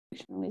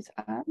with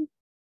Anne.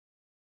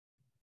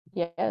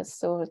 Yes,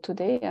 so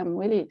today I'm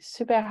really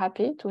super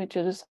happy to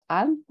introduce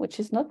Anne, which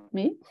is not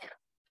me,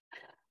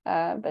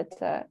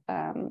 but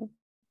Anne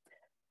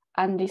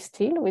Lee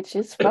Steele, which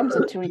is from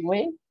the Turing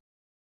Way.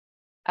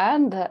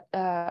 And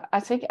I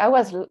think I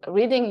was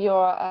reading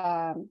your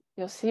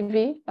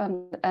CV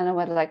and I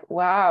was like,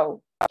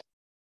 wow.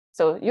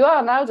 So you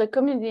are now the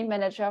community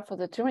manager for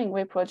the Turing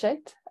Way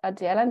project at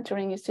the Alan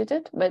Turing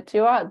Institute, but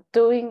you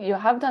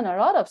have done a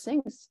lot of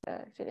things.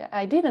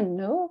 I didn't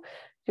know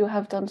you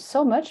have done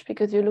so much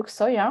because you look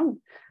so young.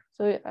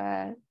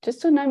 So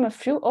just to name a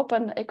few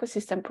open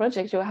ecosystem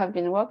projects you have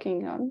been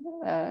working on,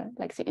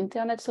 like the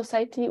Internet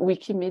Society,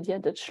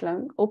 Wikimedia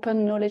Deutschland,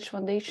 Open Knowledge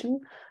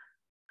Foundation.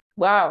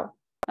 Wow,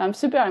 I'm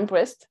super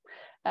impressed.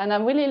 And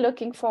I'm really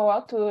looking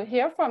forward to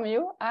hear from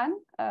you, Anne,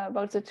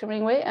 about the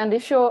Turing Way. And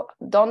if you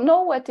don't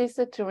know what is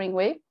the Turing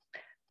Way,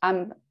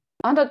 I'm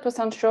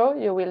 100% sure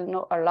you will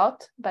know a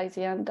lot by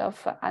the end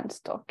of Anne's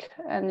talk,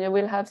 and you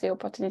will have the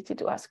opportunity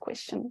to ask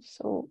questions.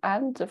 So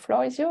Anne, the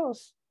floor is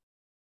yours.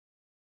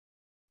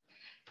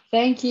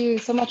 Thank you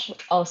so much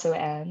also,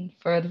 Anne,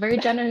 for the very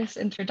generous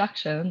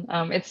introduction.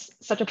 It's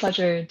such a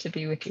pleasure to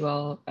be with you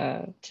all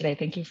today.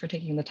 Thank you for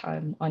taking the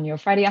time on your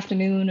Friday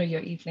afternoon or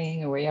your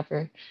evening or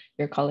wherever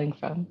you're calling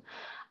from.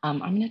 I'm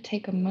going to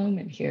take a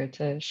moment here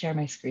to share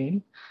my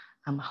screen.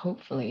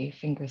 Hopefully,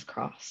 fingers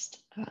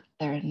crossed,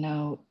 there are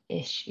no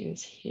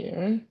issues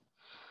here.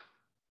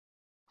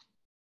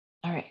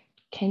 All right,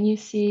 can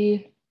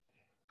you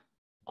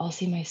all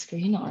see my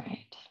screen all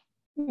right?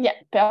 Yeah,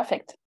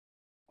 perfect.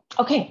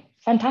 Okay,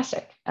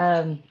 fantastic.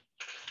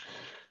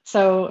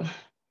 So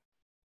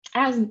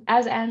as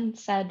Anne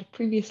said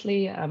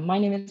previously, my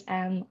name is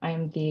Anne.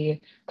 I'm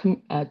the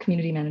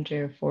community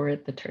manager for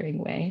the Turing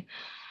Way.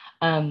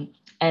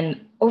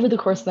 And over the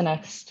course of the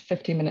next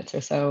 15 minutes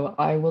or so,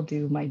 I will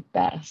do my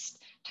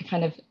best to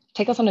kind of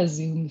take us on a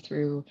zoom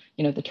through,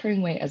 the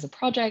Turing Way as a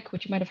project,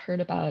 which you might have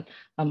heard about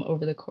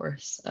over the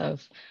course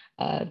of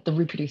the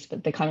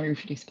Climate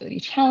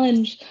Reproducibility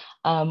Challenge,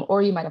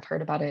 or you might have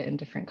heard about it in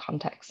different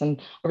contexts.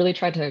 And I really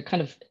tried to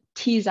kind of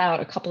tease out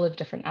a couple of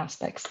different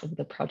aspects of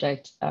the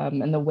project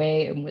and the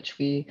way in which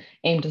we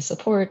aim to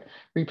support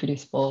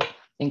reproducible,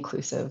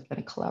 inclusive,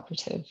 and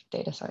collaborative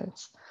data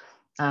science,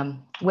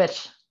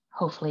 which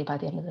hopefully by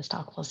the end of this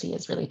talk we'll see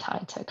is really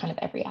tied to kind of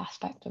every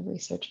aspect of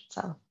research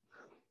itself.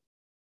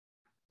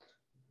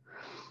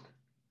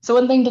 So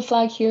one thing to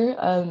flag here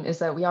is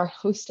that we are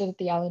hosted at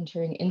the Alan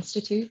Turing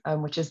Institute,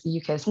 which is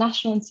the UK's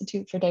National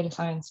Institute for Data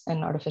Science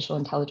and Artificial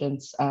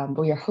Intelligence, but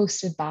we are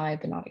hosted by,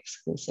 but not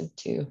exclusive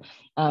to.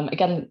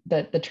 Again,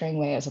 the Turing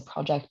Way as a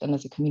project and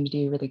as a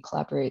community really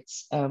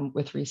collaborates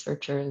with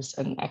researchers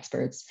and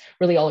experts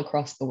really all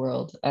across the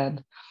world.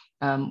 And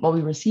while we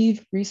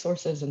receive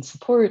resources and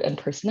support and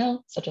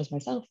personnel, such as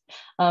myself,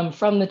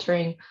 from the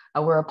Turing,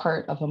 we're a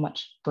part of a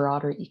much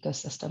broader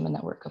ecosystem and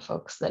network of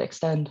folks that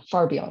extend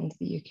far beyond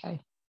the UK.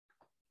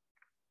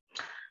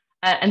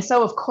 And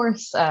so, of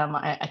course,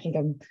 I think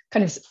I'm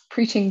kind of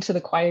preaching to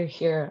the choir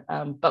here,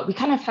 but we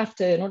kind of have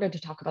to, in order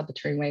to talk about the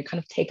Turing Way, kind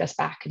of take us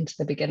back into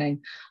the beginning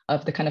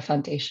of the kind of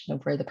foundation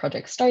of where the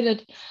project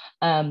started,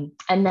 and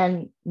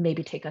then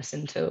maybe take us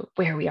into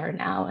where we are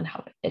now and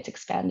how it's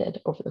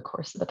expanded over the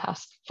course of the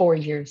past 4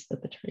 years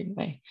that the Turing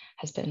Way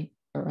has been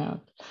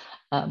around.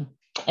 And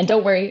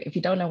don't worry, if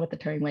you don't know what the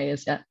Turing Way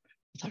is yet,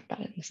 we'll talk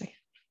about it in a second.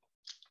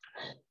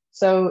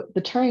 So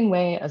the Turing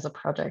Way as a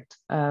project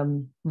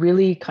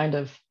really kind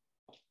of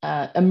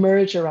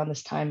emerged around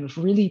this time of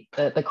really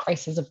the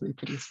crisis of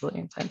reproducibility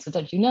in science. So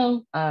as you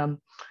know,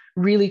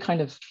 really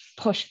kind of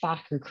pushed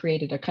back or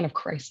created a kind of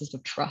crisis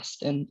of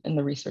trust in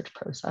the research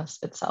process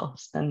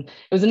itself. And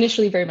it was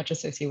initially very much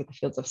associated with the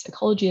fields of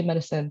psychology and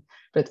medicine,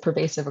 but it's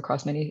pervasive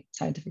across many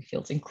scientific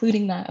fields,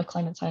 including that of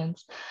climate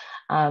science.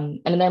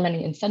 And there are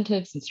many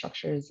incentives and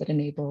structures that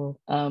enabled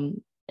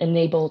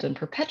and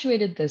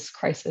perpetuated this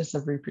crisis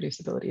of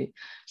reproducibility,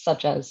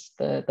 such as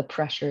the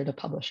pressure to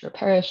publish or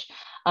perish.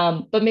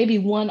 But maybe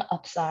one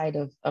upside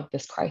of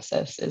this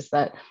crisis is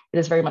that it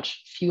has very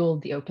much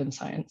fueled the open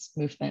science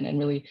movement and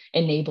really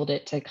enabled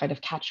it to kind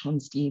of catch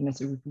on steam, as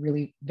we've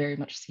really very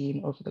much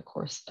seen over the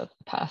course of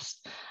the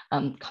past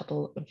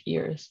couple of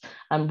years.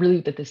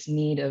 Really with this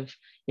need of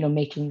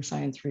making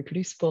science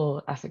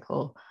reproducible,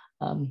 ethical,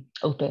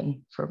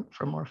 open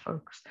for more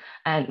folks.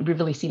 And we've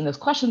really seen those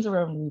questions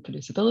around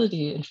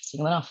reproducibility,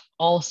 interestingly enough,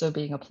 also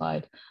being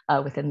applied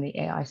within the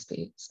AI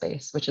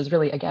space, which has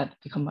really, again,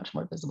 become much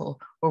more visible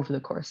over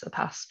the course of the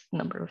past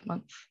number of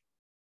months.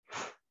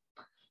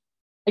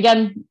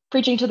 Again,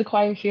 preaching to the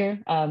choir here,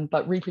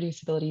 but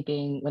reproducibility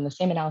being when the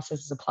same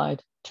analysis is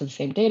applied to the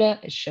same data,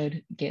 it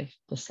should give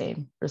the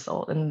same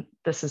result. And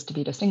this is to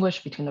be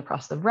distinguished between the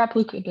process of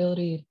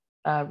replicability,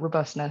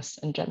 robustness,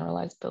 and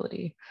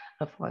generalizability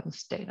of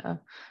one's data.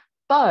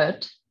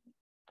 But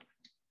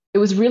it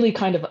was really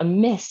kind of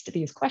amidst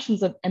these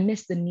questions of,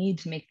 amidst the need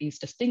to make these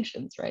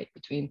distinctions, right,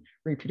 between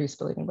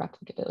reproducibility and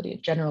replicability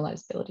and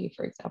generalizability,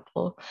 for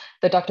example,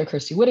 that Dr.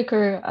 Kirsty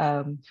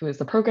Whitaker, who is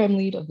the program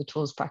lead of the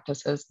Tools,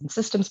 Practices, and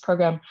Systems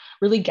program,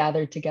 really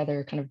gathered together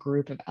a kind of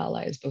group of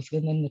allies, both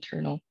within the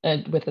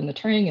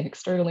Turing and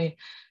externally,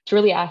 to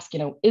really ask,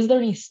 is there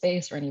any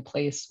space or any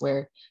place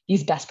where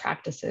these best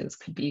practices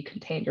could be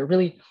contained, or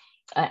really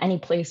any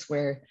place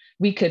where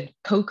we could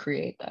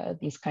co-create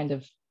these kind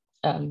of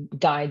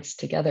guides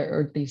together,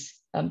 or these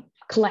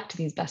collect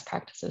these best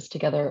practices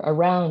together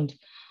around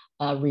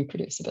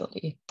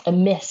reproducibility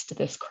amidst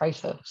this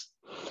crisis.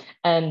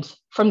 And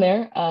from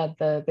there,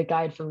 the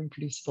guide for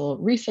reproducible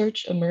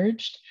research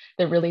emerged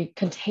that really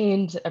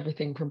contained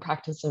everything from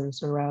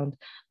practices around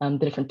the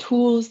different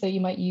tools that you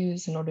might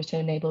use in order to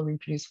enable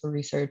reproducible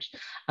research,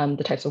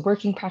 the types of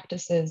working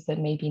practices that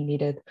may be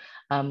needed,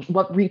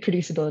 what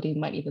reproducibility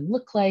might even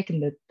look like,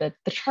 and the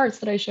charts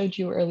that I showed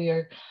you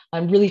earlier.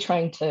 I'm really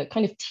trying to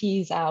kind of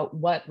tease out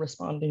what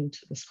responding to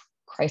this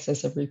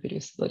crisis of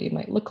reproducibility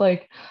might look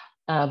like,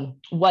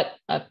 what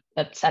a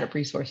set of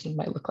resources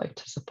might look like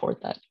to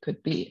support that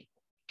could be.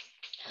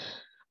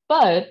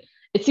 But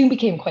it soon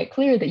became quite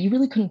clear that you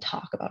really couldn't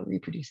talk about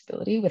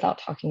reproducibility without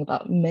talking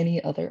about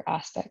many other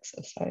aspects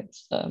of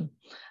science,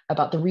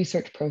 about the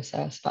research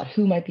process, about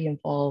who might be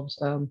involved,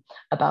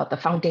 about the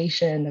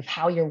foundation of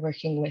how you're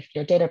working with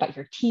your data, about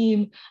your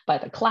team,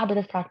 about the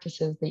collaborative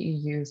practices that you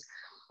use.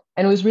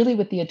 And it was really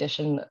with the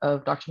addition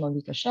of Dr.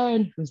 Malika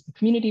Sharon, who's the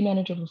community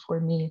manager before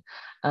me,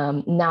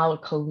 now a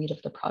co-lead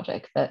of the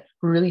project, that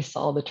really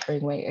saw the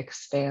Turing Way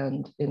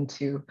expand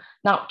into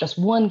not just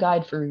one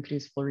guide for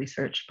reproducible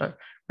research, but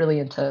really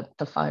into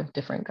the 5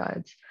 different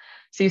guides.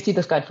 So you see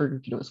this guide for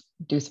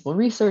reproducible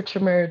research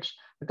emerge,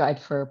 a guide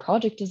for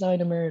project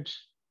design emerge,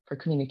 for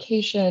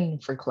communication,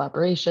 for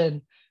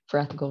collaboration, for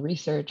ethical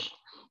research.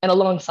 And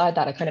alongside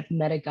that, a kind of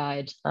meta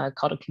guide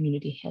called a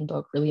community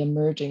handbook, really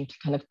emerging to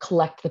kind of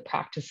collect the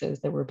practices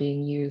that were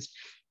being used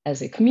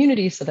as a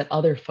community so that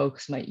other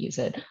folks might use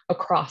it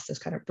across this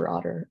kind of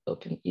broader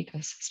open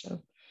ecosystem.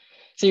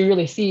 So you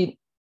really see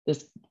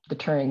the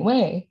Turing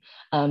Way,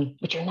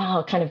 which are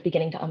now kind of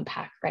beginning to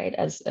unpack, right,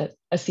 as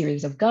a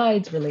series of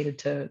guides related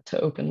to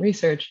open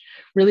research,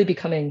 really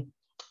becoming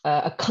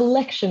a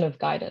collection of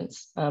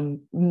guidance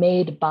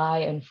made by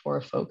and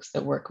for folks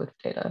that work with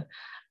data.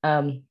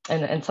 And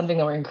something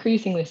that we're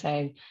increasingly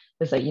saying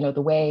is that,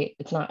 the way,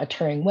 it's not a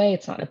Turing Way,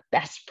 it's not a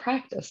best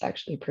practice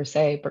actually per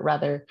se, but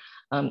rather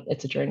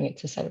it's a journey,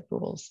 it's a set of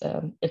rules,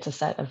 it's a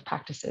set of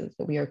practices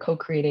that we are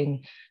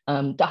co-creating,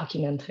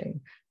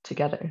 documenting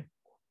together.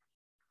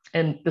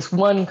 And this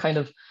one kind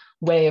of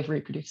way of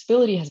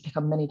reproducibility has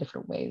become many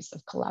different ways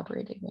of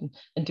collaborating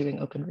and doing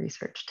open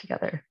research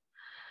together.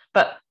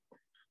 But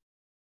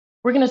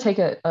we're going to take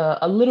it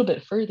a little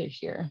bit further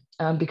here,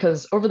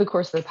 because over the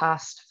course of the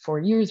past 4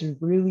 years, we've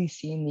really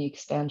seen the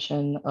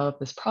expansion of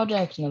this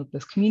project and of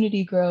this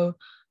community grow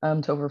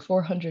to over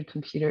 400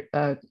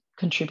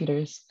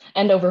 contributors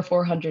and over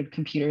 400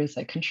 computers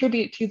that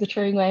contribute to the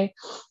Turing Way,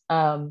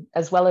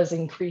 as well as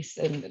increase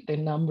in the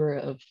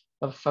number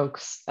of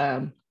folks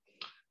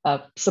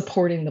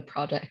supporting the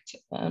project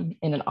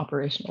in an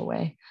operational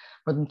way.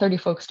 More than 30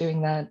 folks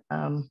doing that.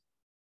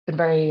 Been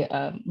very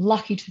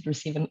lucky to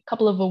receive a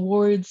couple of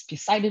awards, be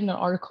cited in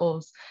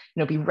articles,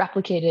 be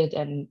replicated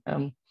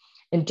and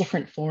in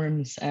different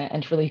forms,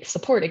 and to really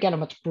support, again, a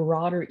much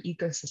broader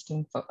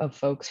ecosystem of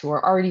folks who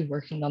are already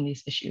working on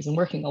these issues and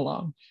working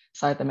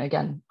alongside them,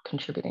 again,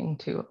 contributing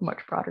to a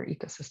much broader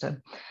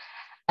ecosystem.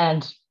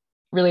 And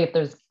really, if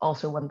there's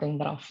also one thing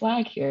that I'll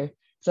flag here,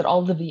 is that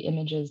all of the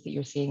images that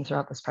you're seeing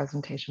throughout this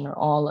presentation are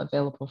all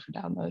available for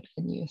download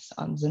and use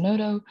on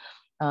Zenodo.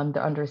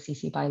 They're under a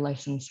CC BY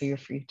license, so you're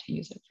free to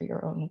use it for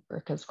your own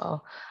work as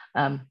well.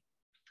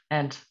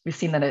 And we've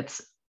seen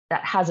that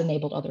that has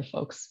enabled other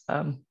folks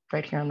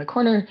right here on the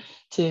corner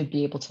to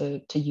be able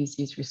to use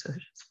these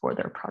resources for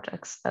their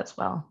projects as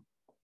well.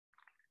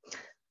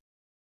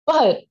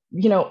 But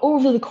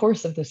over the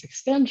course of this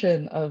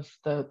expansion of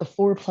the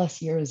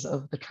 4+ years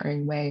of the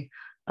Turing Way,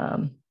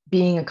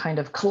 being a kind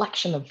of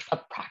collection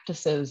of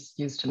practices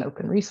used in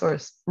open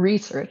resource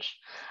research,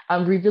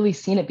 we've really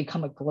seen it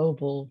become a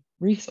global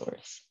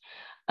resource.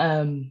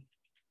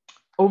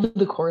 Over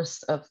the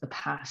course of the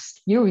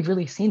past year, we've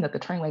really seen that the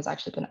Turing Way has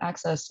actually been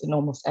accessed in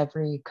almost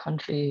every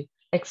country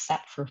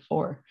except for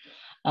 4,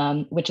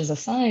 which is a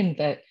sign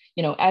that,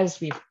 as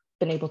we've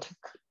been able to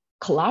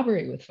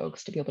collaborate with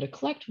folks to be able to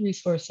collect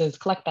resources,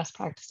 collect best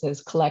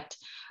practices, collect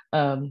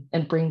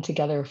and bring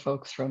together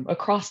folks from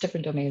across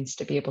different domains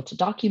to be able to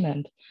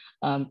document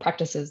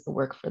practices that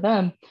work for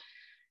them,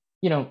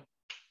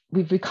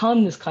 we've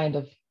become this kind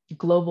of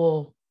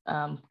global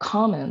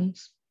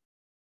commons,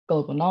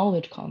 global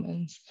knowledge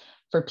commons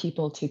for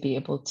people to be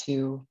able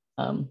to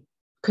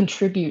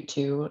contribute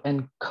to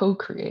and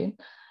co-create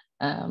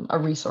a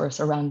resource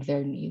around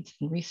their needs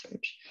and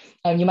research.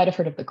 You might have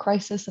heard of the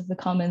crisis of the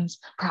commons,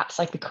 perhaps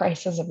like the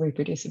crisis of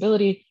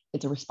reproducibility.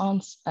 It's a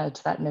response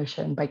to that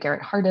notion by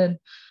Garrett Hardin.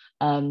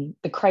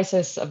 The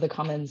crisis of the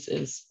commons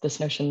is this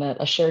notion that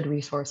a shared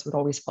resource would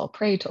always fall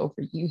prey to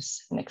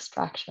overuse and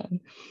extraction.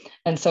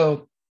 And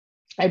so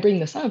I bring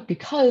this up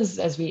because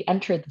as we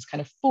entered this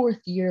kind of fourth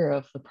year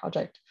of the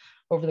project,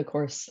 over the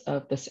course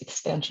of this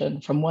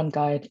expansion from one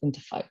guide into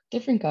 5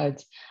 different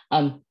guides,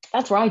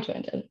 that's where I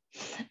joined in.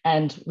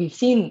 And we've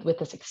seen with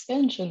this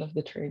expansion of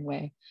the Turing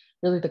Way,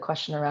 really the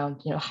question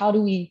around, how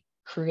do we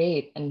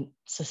create and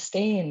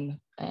sustain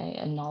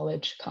a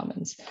knowledge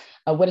commons?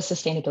 What does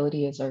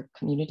sustainability as a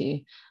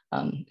community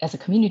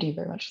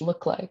very much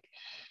look like?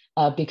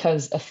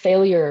 Because a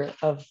failure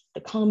of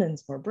the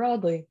commons more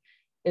broadly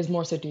is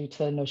more so due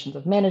to notions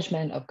of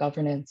management, of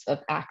governance, of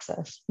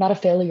access, not a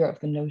failure of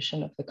the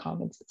notion of the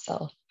commons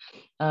itself.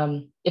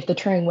 If the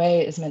Turing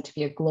Way is meant to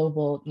be a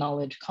global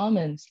knowledge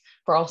commons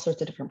for all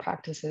sorts of different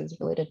practices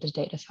related to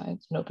data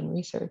science and open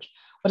research,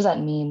 what does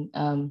that mean?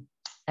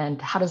 And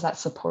how does that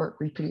support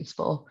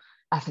reproducible,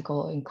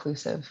 ethical,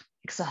 inclusive,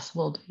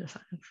 accessible data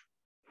science?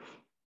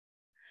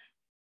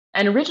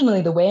 And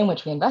originally, the way in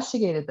which we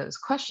investigated those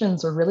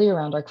questions were really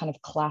around our kind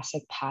of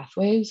classic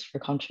pathways for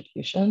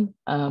contribution,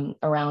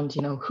 around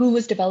who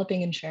was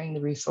developing and sharing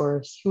the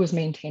resource, who was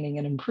maintaining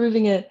and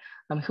improving it,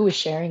 who was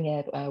sharing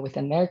it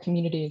within their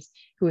communities,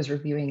 who was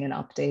reviewing and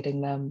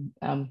updating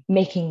them,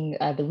 making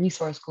the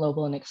resource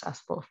global and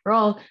accessible for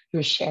all, who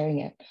was sharing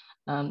it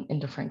in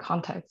different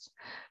contexts.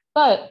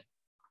 But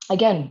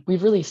again,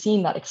 we've really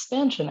seen that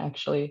expansion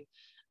actually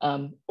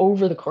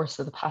over the course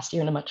of the past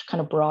year in a much kind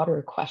of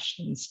broader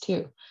questions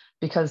too,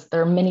 because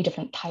there are many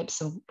different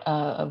types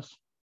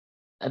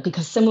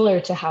because similar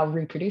to how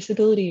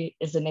reproducibility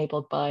is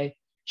enabled by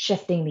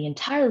shifting the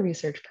entire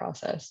research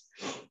process,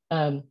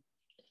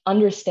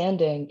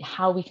 understanding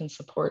how we can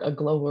support a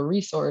global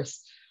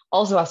resource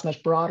also asks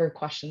much broader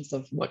questions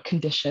of what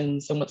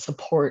conditions and what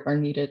support are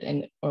needed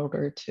in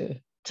order to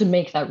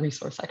make that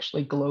resource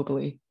actually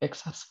globally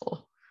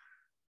accessible.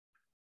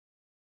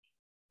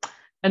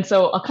 And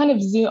so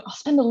I'll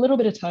spend a little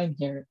bit of time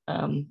here,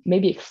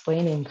 maybe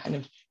explaining kind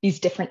of these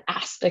different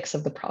aspects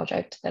of the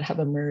project that have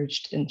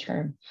emerged in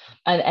term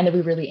and that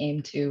we really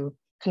aim to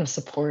kind of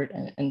support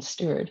and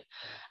steward.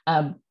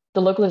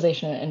 The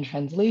localization and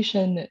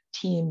translation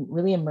team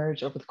really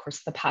emerged over the course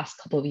of the past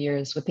couple of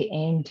years with the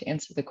aim to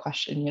answer the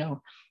question,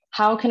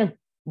 how can a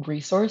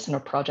resource in a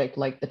project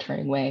like the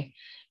Turing Way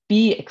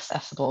be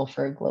accessible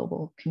for a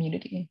global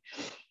community?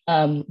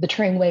 The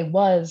Turing Way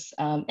was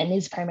and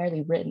is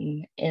primarily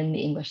written in the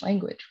English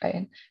language,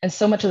 right? And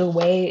so much of the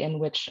way in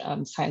which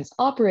science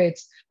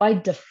operates by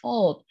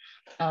default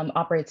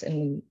operates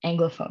in an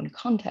Anglophone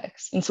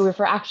context. And so if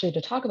we're actually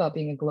to talk about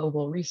being a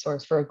global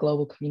resource for a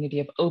global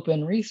community of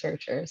open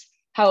researchers,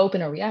 how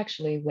open are we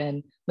actually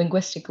when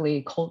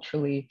linguistically,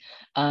 culturally,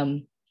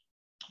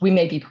 we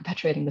may be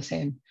perpetuating the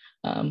same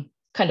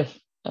kind of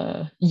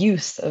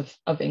use of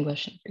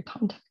English in every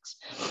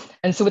context.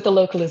 And so with the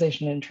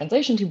localization and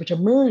translation team, which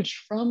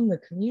emerged from the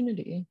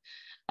community,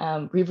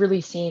 we've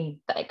really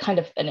seen that kind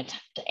of an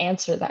attempt to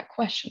answer that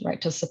question,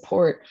 right? To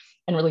support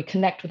and really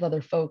connect with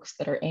other folks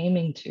that are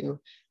aiming to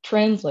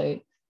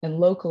translate and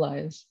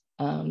localize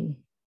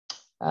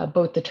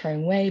both the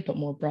Turing Way, but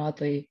more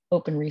broadly,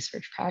 open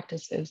research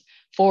practices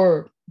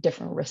for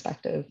different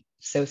respective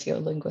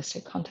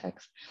socio-linguistic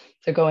contexts.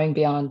 So going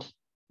beyond,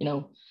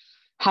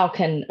 how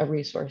can a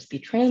resource be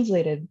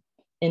translated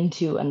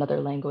into another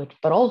language,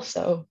 but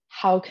also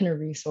how can a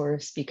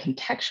resource be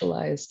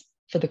contextualized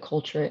for the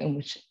culture in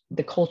which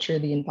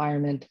the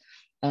environment,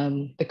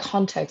 the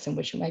context in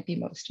which it might be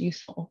most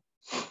useful.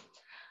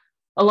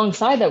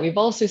 Alongside that, we've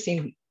also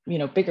seen,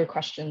 bigger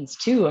questions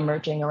too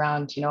emerging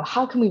around,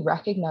 how can we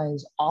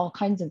recognize all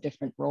kinds of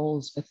different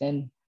roles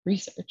within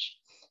research?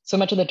 So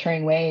much of the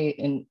Turing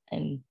Way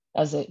and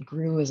as it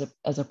grew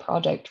as a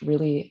project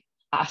really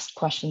asked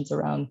questions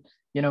around,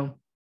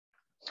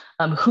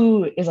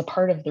 who is a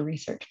part of the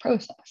research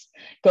process,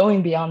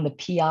 going beyond the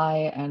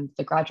PI and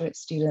the graduate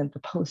student, the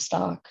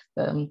postdoc,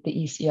 the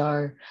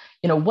ECR,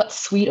 what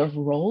suite of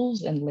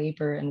roles and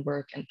labor and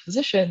work and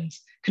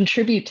positions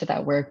contribute to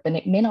that work, but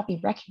it may not be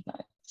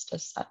recognized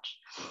as such.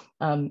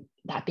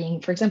 That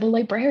being, for example,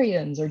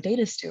 librarians or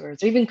data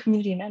stewards, or even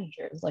community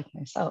managers like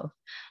myself.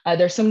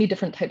 There's so many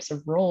different types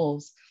of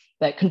roles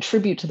that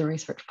contribute to the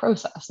research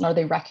process, and are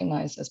they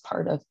recognized as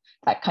part of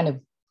that kind of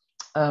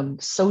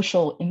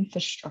social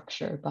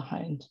infrastructure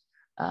behind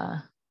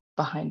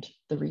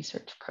the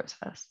research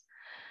process.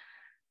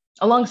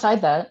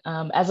 Alongside that,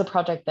 as a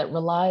project that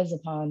relies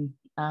upon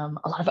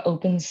a lot of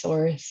open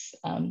source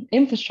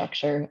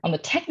infrastructure on the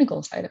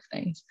technical side of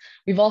things,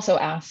 we've also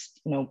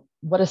asked,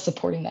 what does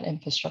supporting that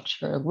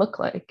infrastructure look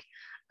like?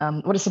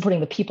 What does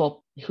supporting the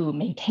people who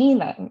maintain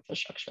that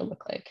infrastructure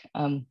look like?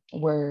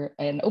 We're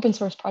an open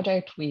source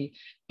project. We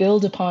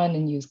build upon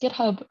and use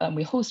GitHub.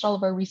 We host all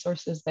of our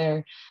resources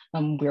there.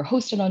 We're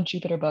hosted on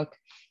JupyterBook.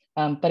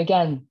 But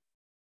again,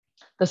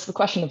 the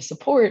question of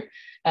support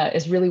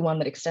is really one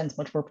that extends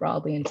much more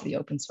broadly into the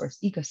open source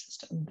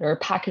ecosystem. There are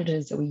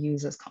packages that we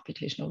use as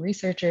computational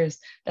researchers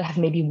that have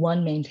maybe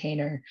one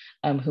maintainer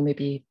who may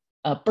be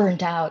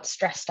burnt out,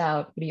 stressed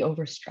out, maybe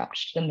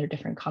overstretched in their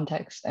different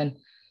contexts. And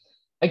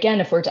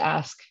again, if we're to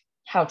ask,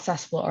 how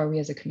accessible are we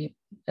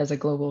as a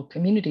global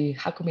community?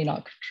 How can we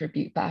not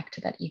contribute back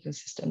to that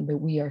ecosystem that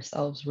we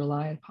ourselves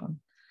rely upon?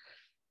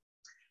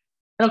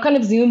 And I'll kind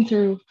of zoom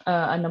through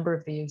a number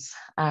of these,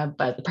 but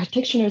the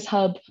Practitioners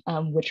Hub,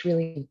 which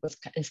really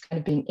is kind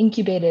of being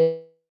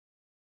incubated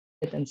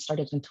and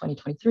started in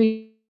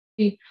 2023,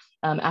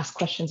 ask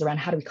questions around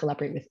how do we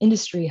collaborate with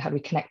industry, how do we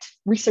connect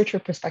researcher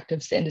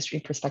perspectives to industry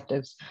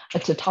perspectives,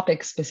 to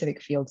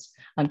topic-specific fields.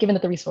 Given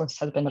that the resource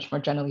has been much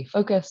more generally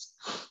focused,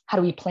 how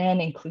do we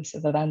plan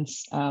inclusive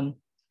events in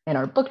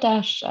our Book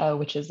Dash,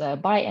 which is a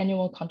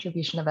biannual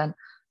contribution event.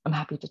 I'm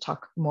happy to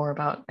talk more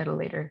about at a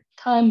later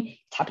time.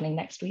 It's happening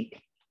next week.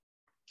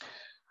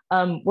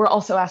 We're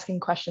also asking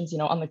questions,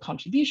 on the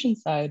contribution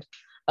side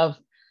of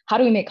how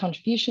do we make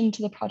contribution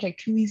to the project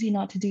too easy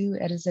not to do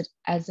as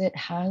it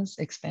has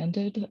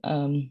expanded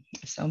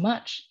so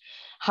much?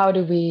 How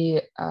do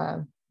we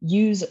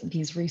use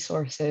these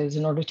resources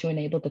in order to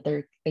enable that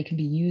they can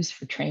be used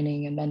for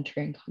training and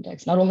mentoring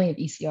contexts, not only of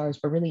ECRs,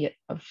 but really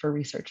for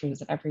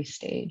researchers at every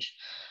stage?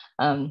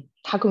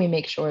 How can we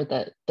make sure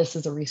that this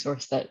is a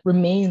resource that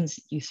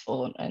remains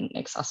useful and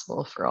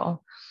accessible for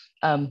all?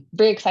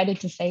 Very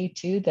excited to say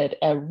too that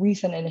a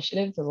recent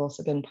initiative has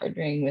also been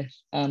partnering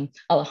with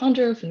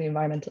Alejandro from the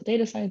Environmental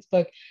Data Science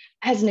book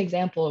as an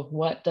example of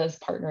what does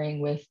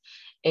partnering with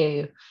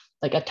a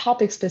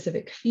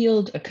topic-specific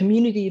field, a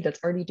community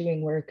that's already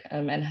doing work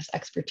and has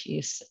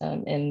expertise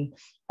in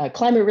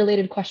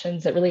climate-related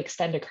questions that really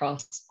extend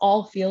across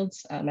all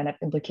fields and have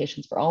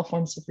implications for all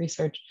forms of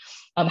research.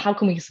 How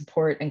can we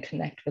support and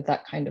connect with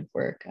that kind of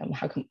work?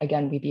 How can,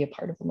 again, we be a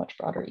part of a much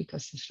broader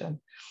ecosystem?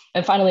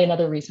 And finally,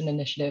 another recent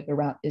initiative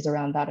is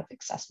around that of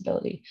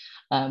accessibility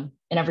in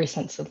every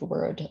sense of the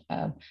word.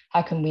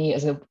 How can we,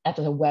 as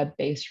a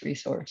web-based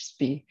resource,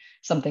 be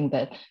something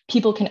that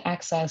people can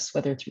access,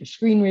 whether through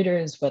screen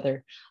readers,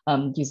 whether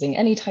using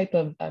any type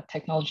of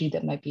technology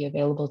that might be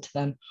available to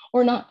them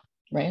or not,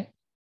 right?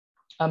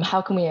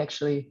 How can we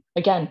actually,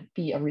 again,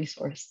 be a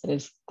resource that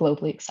is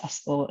globally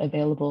accessible,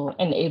 available,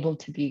 and able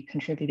to be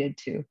contributed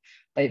to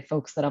by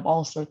folks that have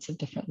all sorts of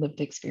different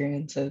lived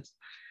experiences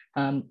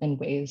and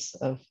ways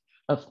of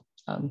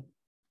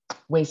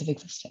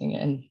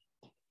existing,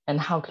 and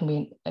how can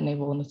we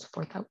enable and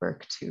support that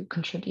work to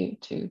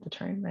contribute to the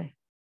Turing Way?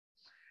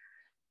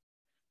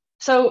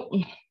 So,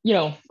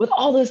 with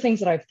all those things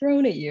that I've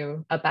thrown at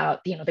you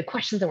about, the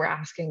questions that we're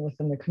asking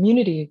within the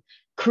community,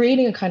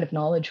 creating a kind of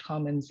knowledge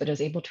commons that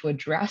is able to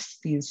address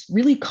these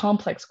really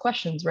complex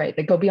questions, right,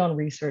 that go beyond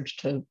research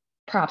to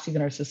perhaps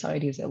even our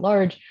societies at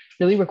large,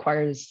 really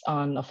requires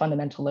on a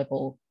fundamental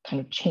level kind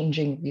of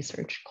changing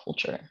research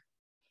culture.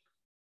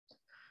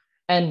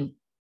 And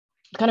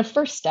the kind of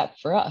first step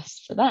for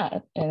us for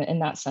that, in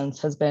that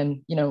sense, has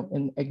been,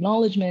 an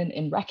acknowledgement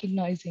and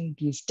recognizing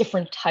these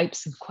different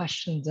types of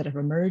questions that have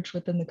emerged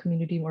within the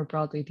community more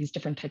broadly, these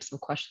different types of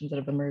questions that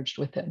have emerged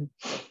within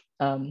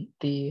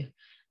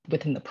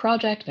within the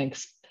project, and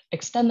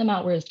extend them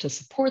outwards to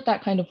support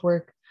that kind of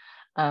work.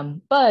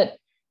 But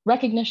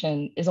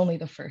recognition is only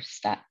the first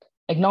step.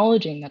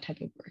 Acknowledging that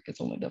type of work is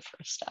only the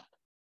first step.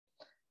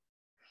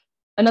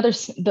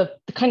 The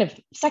kind of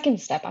second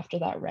step after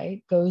that,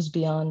 right, goes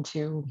beyond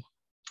to,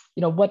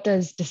 what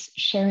does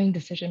sharing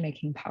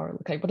decision-making power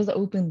look like? What does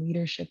open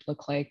leadership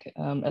look like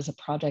as a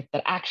project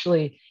that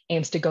actually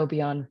aims to go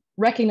beyond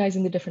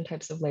recognizing the different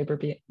types of labor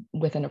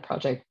within a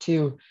project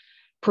to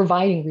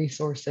providing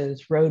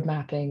resources, road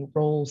mapping,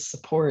 roles,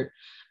 support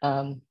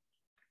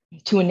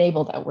to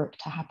enable that work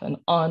to happen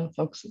on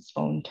folks'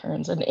 own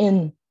terms and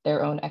in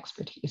their own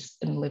expertise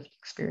and lived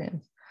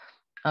experience.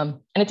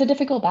 And it's a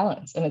difficult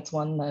balance, and it's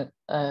one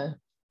that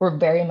we're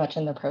very much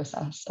in the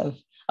process of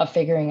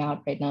figuring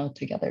out right now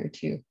together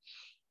too.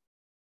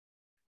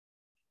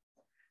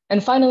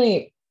 And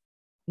finally,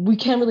 we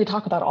can't really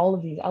talk about all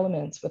of these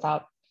elements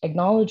without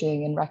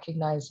acknowledging and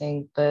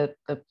recognizing the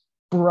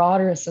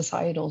broader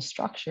societal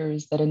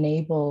structures that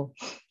enable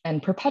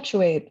and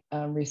perpetuate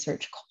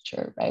research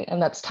culture, right?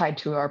 And that's tied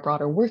to our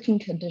broader working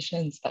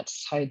conditions,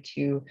 that's tied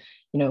to,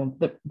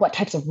 what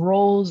types of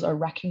roles are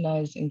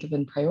recognized and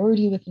given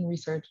priority within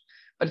research,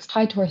 but it's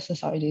tied to our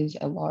societies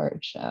at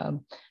large.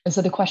 And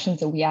so the questions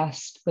that we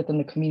asked within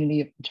the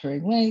community of the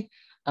Turing Way,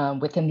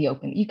 within the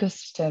open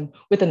ecosystem,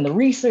 within the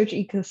research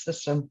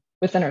ecosystem,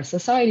 within our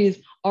societies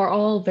are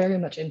all very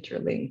much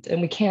interlinked,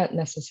 and we can't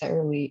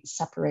necessarily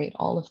separate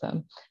all of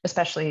them,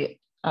 especially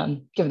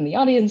given the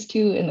audience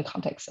too in the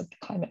context of the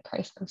climate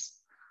crisis.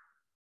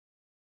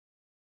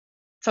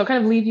 So I'll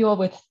kind of leave you all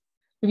with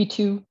maybe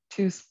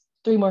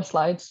three more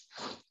slides.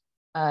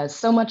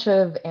 So much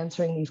of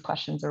answering these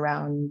questions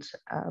around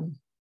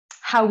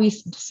how we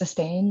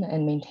sustain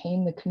and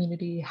maintain the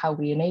community, how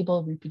we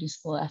enable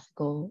reproducible,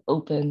 ethical,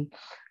 open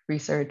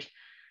research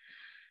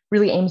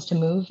really aims to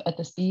move at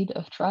the speed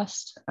of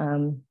trust,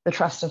 the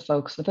trust of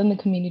folks within the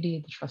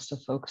community, the trust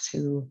of folks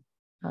who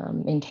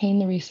maintain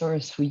the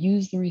resource, who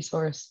use the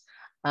resource,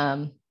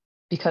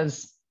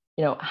 because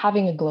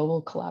having a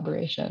global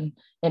collaboration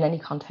in any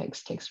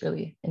context takes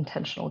really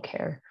intentional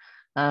care.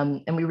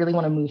 And we really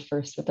want to move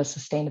first with a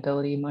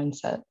sustainability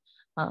mindset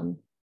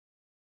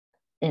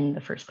in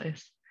the first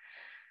place.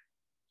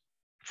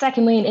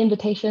 Secondly, an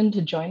invitation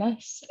to join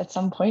us at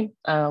some point.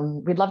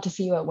 We'd love to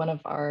see you at one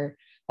of our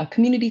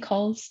community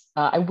calls.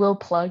 I will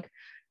plug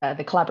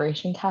the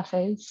collaboration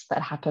cafes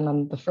that happen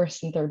on the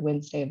first and third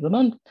Wednesday of the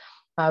month,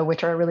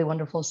 which are a really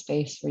wonderful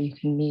space where you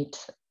can meet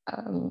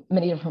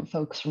many different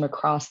folks from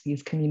across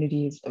these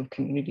communities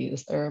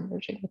that are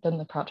emerging within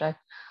the project.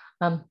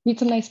 Meet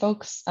some nice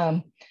folks.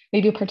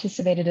 Maybe you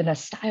participated in a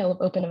style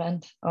of open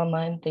event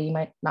online that you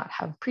might not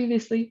have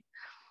previously.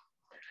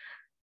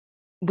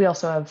 We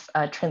also have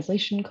a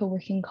translation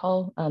co-working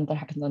call that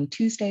happens on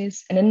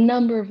Tuesdays, and a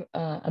number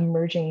of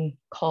emerging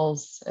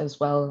calls as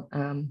well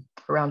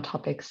around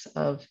topics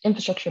of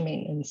infrastructure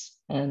maintenance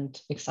and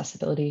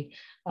accessibility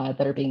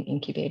that are being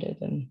incubated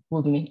and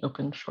will be made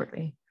open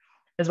shortly,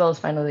 as well as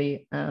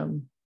finally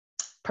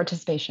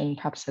participation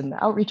perhaps in the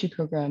outreachy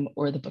program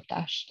or the book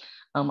dash,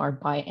 our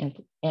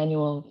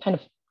biannual kind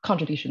of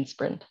contribution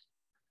sprint.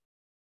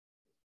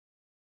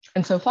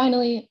 And so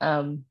finally,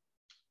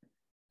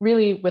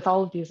 really, with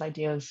all of these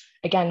ideas,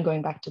 again,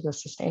 going back to the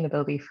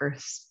sustainability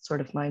first sort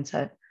of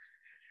mindset,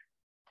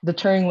 the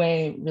Turing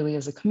Way really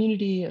as a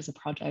community, as a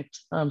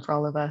project for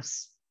all of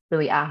us,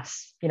 really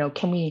asks,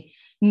 can we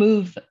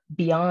move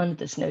beyond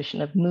this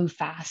notion of move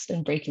fast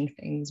and breaking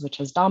things, which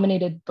has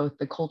dominated both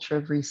the culture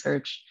of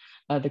research,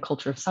 the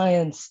culture of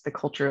science, the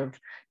culture of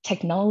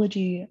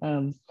technology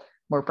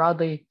more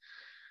broadly,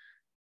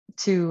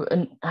 to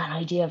an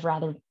idea of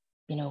rather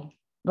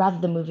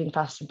than moving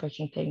fast and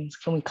breaking things,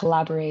 can we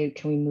collaborate?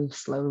 Can we move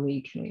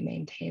slowly? Can we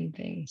maintain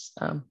things?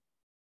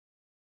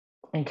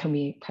 And can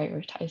we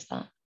prioritize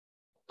that?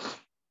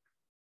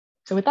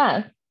 So with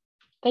that,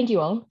 thank you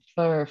all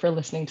for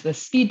listening to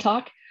this speed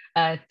talk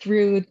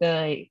through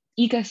the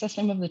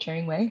ecosystem of the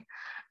Turing Way.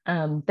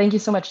 Thank you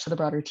so much to the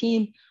broader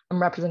team.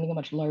 I'm representing a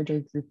much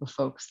larger group of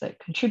folks that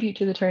contribute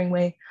to the Turing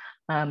Way.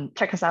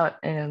 Check us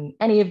out in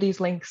any of these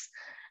links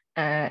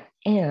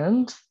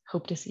and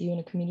hope to see you in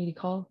a community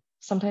call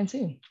sometime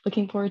soon.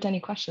 Looking forward to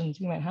any questions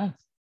you might have.